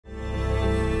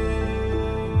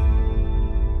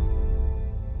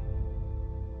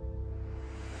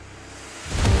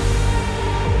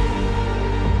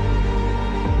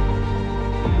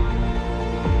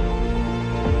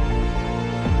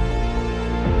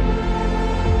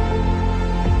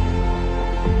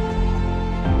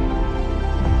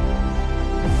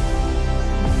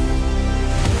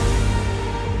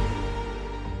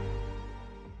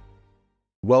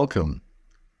Welcome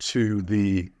to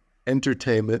the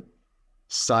Entertainment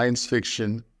Science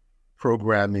Fiction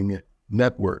Programming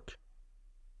Network,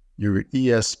 your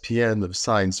ESPN of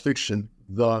science fiction,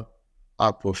 the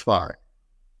Aqua Phi.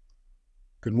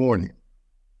 Good morning.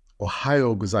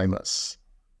 Ohayo gozaimasu.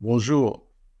 Bonjour.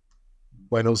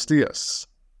 Buenos dias.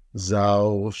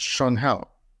 Zhao shanghao.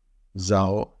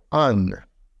 Zhao an.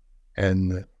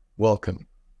 And welcome.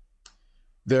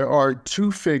 There are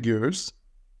two figures.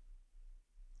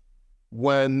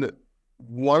 When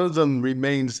one of them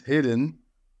remains hidden,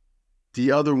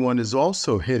 the other one is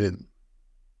also hidden.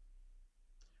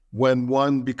 When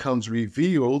one becomes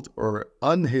revealed or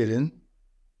unhidden,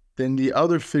 then the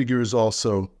other figure is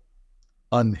also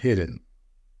unhidden.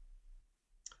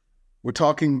 We're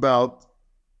talking about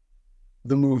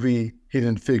the movie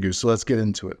Hidden Figures, so let's get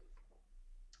into it.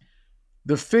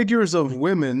 The figures of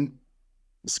women,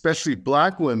 especially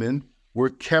Black women, were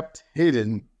kept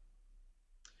hidden.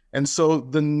 And so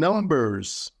the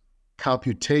numbers,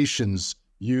 computations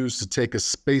used to take a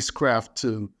spacecraft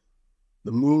to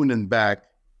the moon and back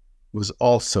was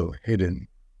also hidden.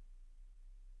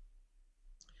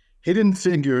 Hidden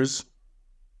Figures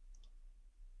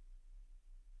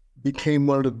became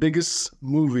one of the biggest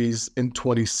movies in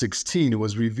 2016. It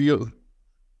was revealed,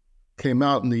 came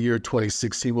out in the year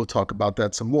 2016. We'll talk about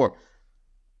that some more.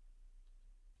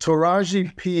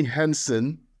 Taraji P.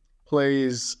 Henson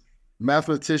plays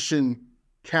mathematician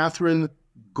Katherine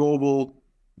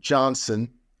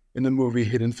Johnson in the movie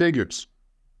Hidden Figures.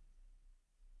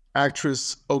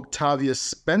 Actress Octavia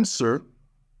Spencer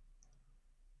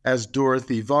as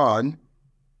Dorothy Vaughn.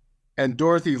 And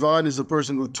Dorothy Vaughn is the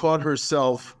person who taught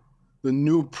herself the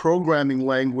new programming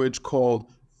language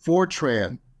called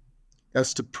Fortran.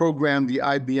 That's to program the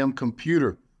IBM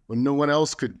computer. When no one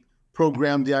else could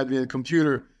program the IBM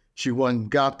computer, she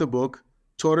got the book,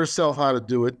 taught herself how to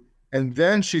do it, and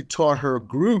then she taught her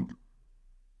group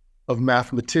of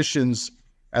mathematicians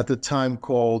at the time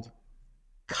called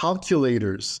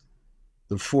calculators,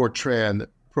 the Fortran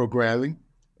programming,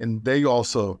 and they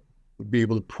also would be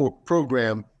able to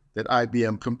program that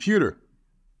IBM computer.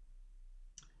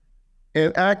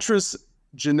 And actress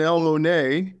Janelle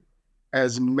Monáe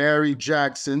as Mary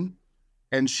Jackson,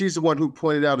 and she's the one who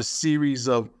pointed out a series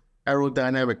of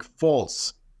aerodynamic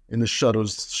faults in the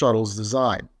shuttle's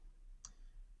design.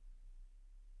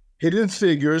 Hidden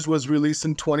Figures was released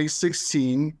in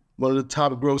 2016, one of the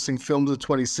top grossing films of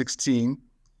 2016,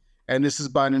 and this is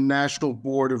by the National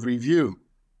Board of Review.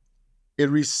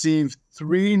 It received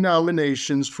 3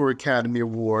 nominations for Academy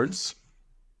Awards.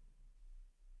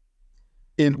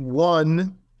 It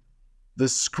won the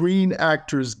Screen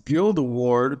Actors Guild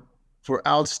Award for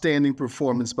Outstanding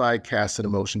Performance by a Cast in a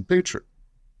Motion Picture.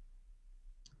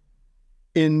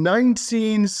 In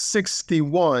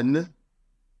 1961,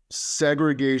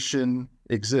 segregation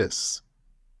exists.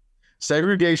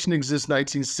 Segregation exists in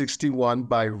 1961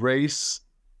 by race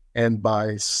and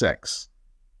by sex.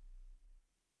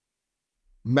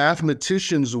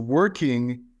 Mathematicians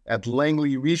working at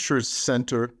Langley Research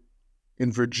Center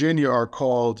in Virginia are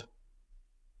called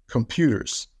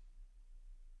computers.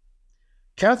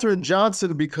 Katherine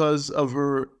Johnson, because of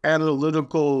her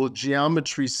analytical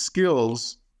geometry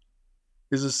skills,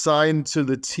 is assigned to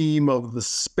the team of the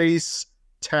Space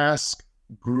Task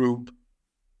Group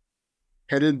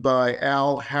headed by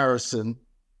Al Harrison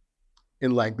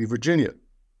in Langley, Virginia.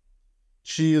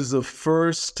 She is the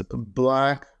first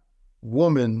Black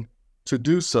woman to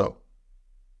do so.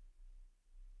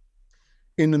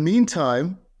 In the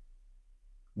meantime,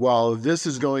 while this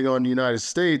is going on in the United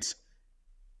States,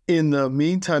 in the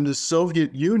meantime, the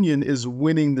Soviet Union is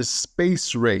winning the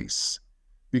space race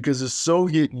because the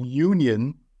Soviet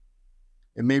Union,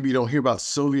 and maybe you don't hear about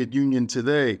Soviet Union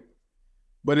today,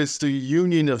 but it's the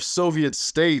Union of Soviet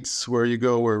States where you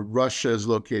go where Russia is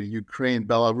located, Ukraine,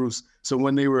 Belarus. So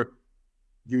when they were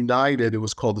united, it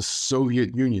was called the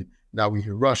Soviet Union. Now we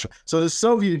hear Russia. So the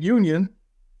Soviet Union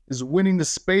is winning the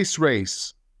space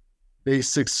race. They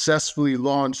successfully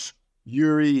launched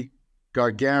Yuri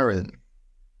Gagarin.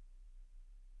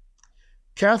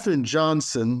 Katherine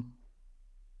Johnson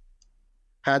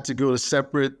had to go to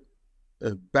separate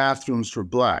bathrooms for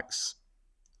Blacks.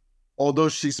 Although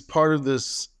she's part of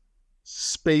this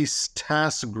space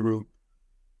task group,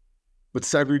 but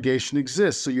segregation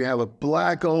exists. So you have a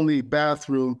Black-only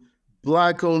bathroom,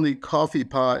 Black-only coffee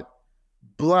pot,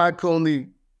 Black-only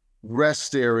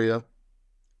rest area.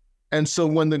 And so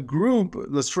when the group,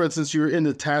 let's, for instance, you're in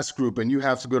the task group and you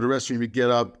have to go to the restroom, you get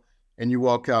up and you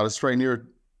walk out. It's right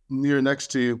near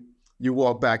next to you. You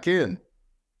walk back in.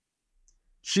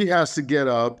 She has to get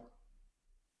up,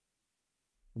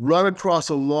 run across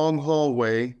a long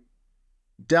hallway,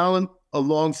 down a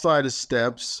long flight of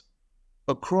steps,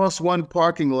 across one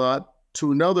parking lot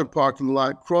to another parking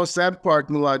lot, cross that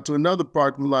parking lot to another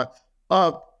parking lot,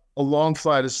 up a long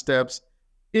flight of steps,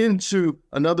 into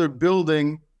another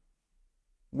building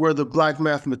where the Black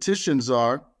mathematicians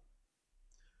are,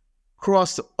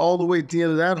 cross all the way to the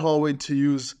end of that hallway to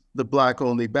use the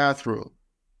Black-only bathroom.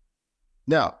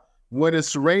 Now, when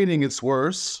it's raining, it's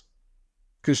worse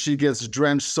because she gets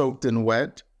drenched, soaked, and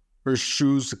wet. Her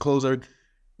shoes, the clothes are.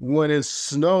 When it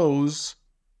snows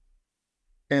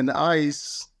and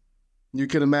ice, you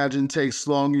can imagine takes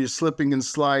longer. You're slipping and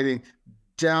sliding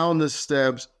down the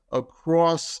steps,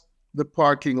 across the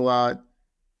parking lot,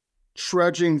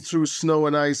 trudging through snow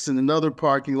and ice in another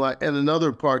parking lot and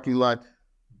another parking lot,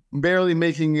 barely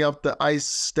making up the ice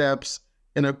steps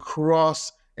and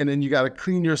across, and then you got to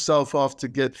clean yourself off to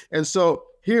get. And so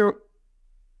here,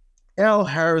 Al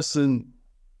Harrison,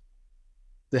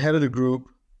 the head of the group,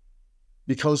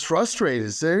 becomes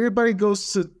frustrated. So everybody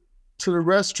goes to the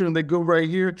restroom, they go right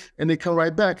here and they come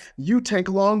right back. You take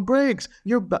long breaks.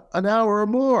 You're an hour or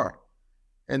more.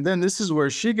 And then this is where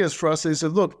she gets frustrated.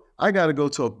 Said, look, I got to go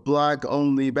to a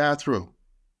Black-only bathroom,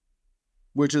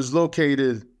 which is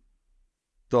located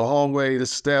the hallway, the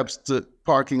steps, the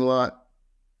parking lot,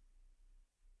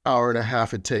 hour and a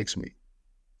half it takes me.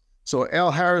 So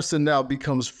Al Harrison now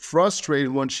becomes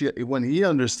frustrated when he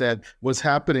understands what's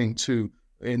happening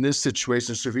in this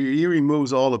situation. So he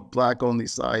removes all the Black-only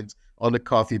signs on the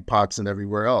coffee pots and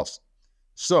everywhere else.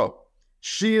 So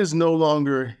she is no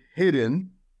longer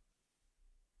hidden,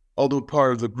 although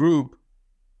part of the group.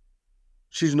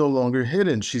 She's no longer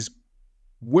hidden. She's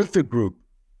with the group.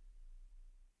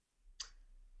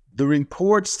 The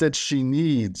reports that she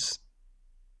needs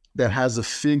that has the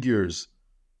figures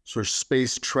for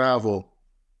space travel,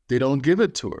 they don't give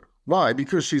it to her. Why?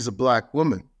 Because she's a Black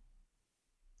woman.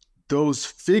 Those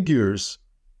figures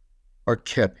are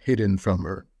kept hidden from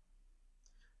her.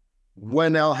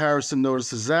 When Al Harrison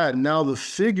notices that, now the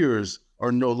figures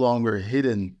are no longer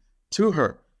hidden to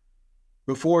her.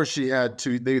 Before she had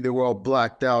to, they were all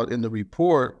blacked out in the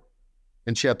report,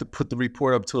 and she had to put the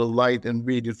report up to the light and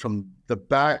read it from the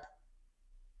back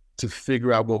to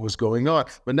figure out what was going on.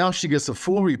 But now she gets a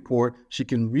full report, she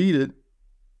can read it,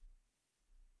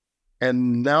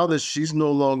 and now that she's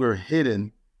no longer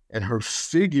hidden and her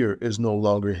figure is no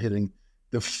longer hidden,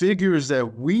 the figures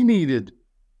that we needed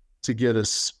to get a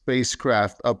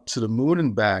spacecraft up to the moon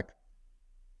and back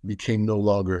became no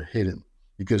longer hidden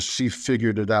because she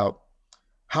figured it out,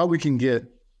 how we can get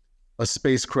a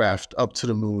spacecraft up to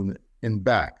the moon and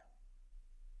back.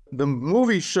 The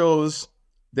movie shows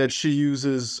that she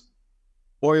uses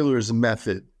Euler's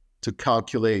method to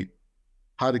calculate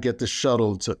how to get the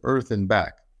shuttle to Earth and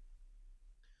back.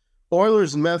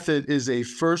 Euler's method is a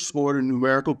first-order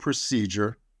numerical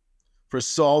procedure for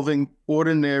solving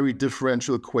ordinary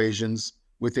differential equations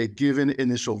with a given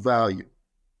initial value.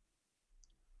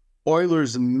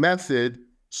 Euler's method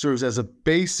serves as a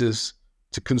basis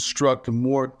to construct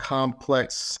more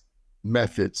complex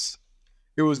methods.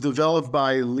 It was developed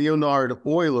by Leonhard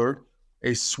Euler,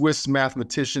 a Swiss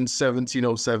mathematician,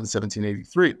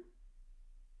 1707-1783.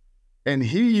 And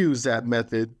he used that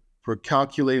method for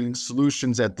calculating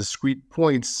solutions at discrete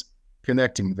points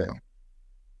connecting them.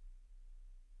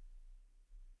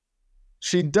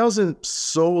 She doesn't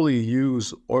solely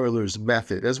use Euler's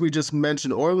method. As we just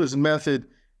mentioned, Euler's method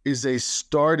is a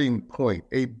starting point,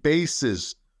 a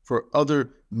basis for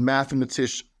other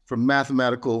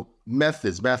mathematical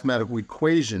methods, mathematical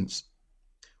equations.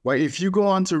 Right? If you go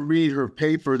on to read her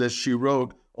paper that she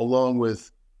wrote along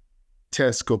with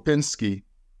Tess Kopinski,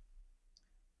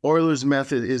 Euler's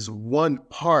method is one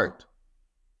part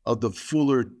of the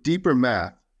fuller, deeper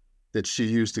math that she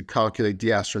used to calculate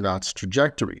the astronaut's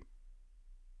trajectory.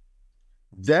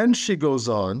 Then she goes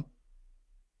on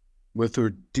with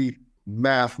her deep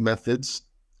math methods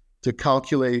to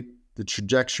calculate the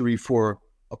trajectory for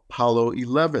Apollo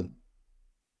 11.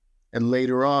 And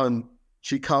later on,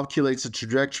 she calculates the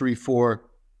trajectory for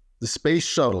the space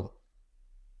shuttle.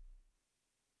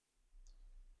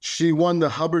 She won the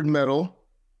Hubbard Medal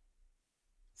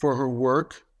for her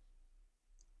work,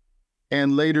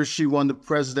 and later she won the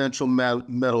Presidential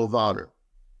Medal of Honor.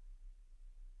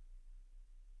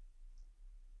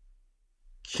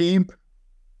 Keep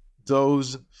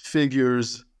those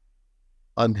figures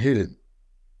unhidden.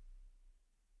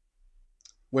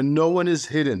 When no one is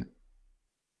hidden,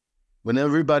 when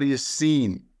everybody is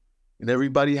seen and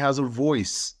everybody has a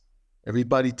voice,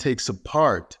 everybody takes a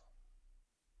part,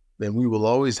 then we will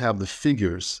always have the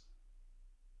figures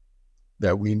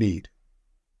that we need.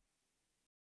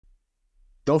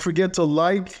 Don't forget to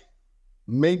like,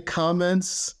 make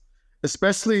comments,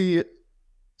 Especially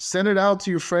send it out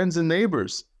to your friends and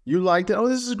neighbors. You liked it. Oh,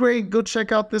 this is great. Go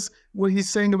check out this, what he's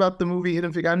saying about the movie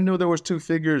Hidden Figure. I didn't know there was two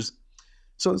figures.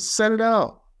 So send it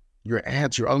out. Your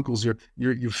aunts, your uncles, your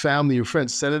family, your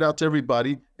friends, send it out to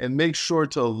everybody and make sure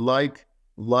to like,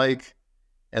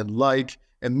 and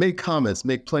make comments.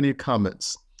 Make plenty of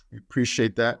comments. We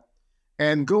appreciate that.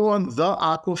 And go on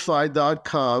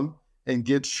TheAquaPhi.com and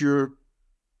get your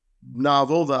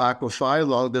novel, The Aqua Phi.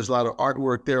 There's a lot of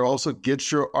artwork there. Also,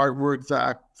 get your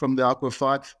artwork from The Aqua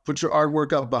Phi. Put your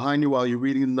artwork up behind you while you're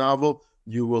reading the novel.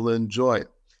 You will enjoy it.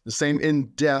 The same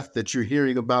in-depth that you're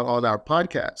hearing about on our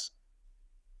podcast.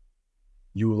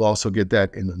 You will also get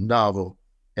that in the novel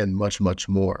and much, much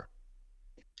more.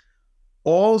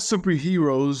 All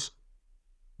superheroes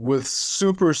with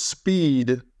super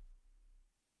speed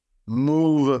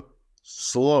move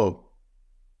slow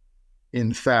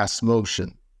in fast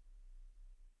motion.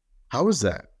 How is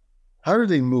that? How do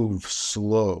they move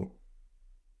slow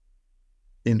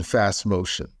in fast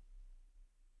motion?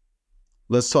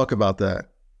 Let's talk about that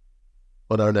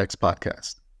on our next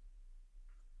podcast.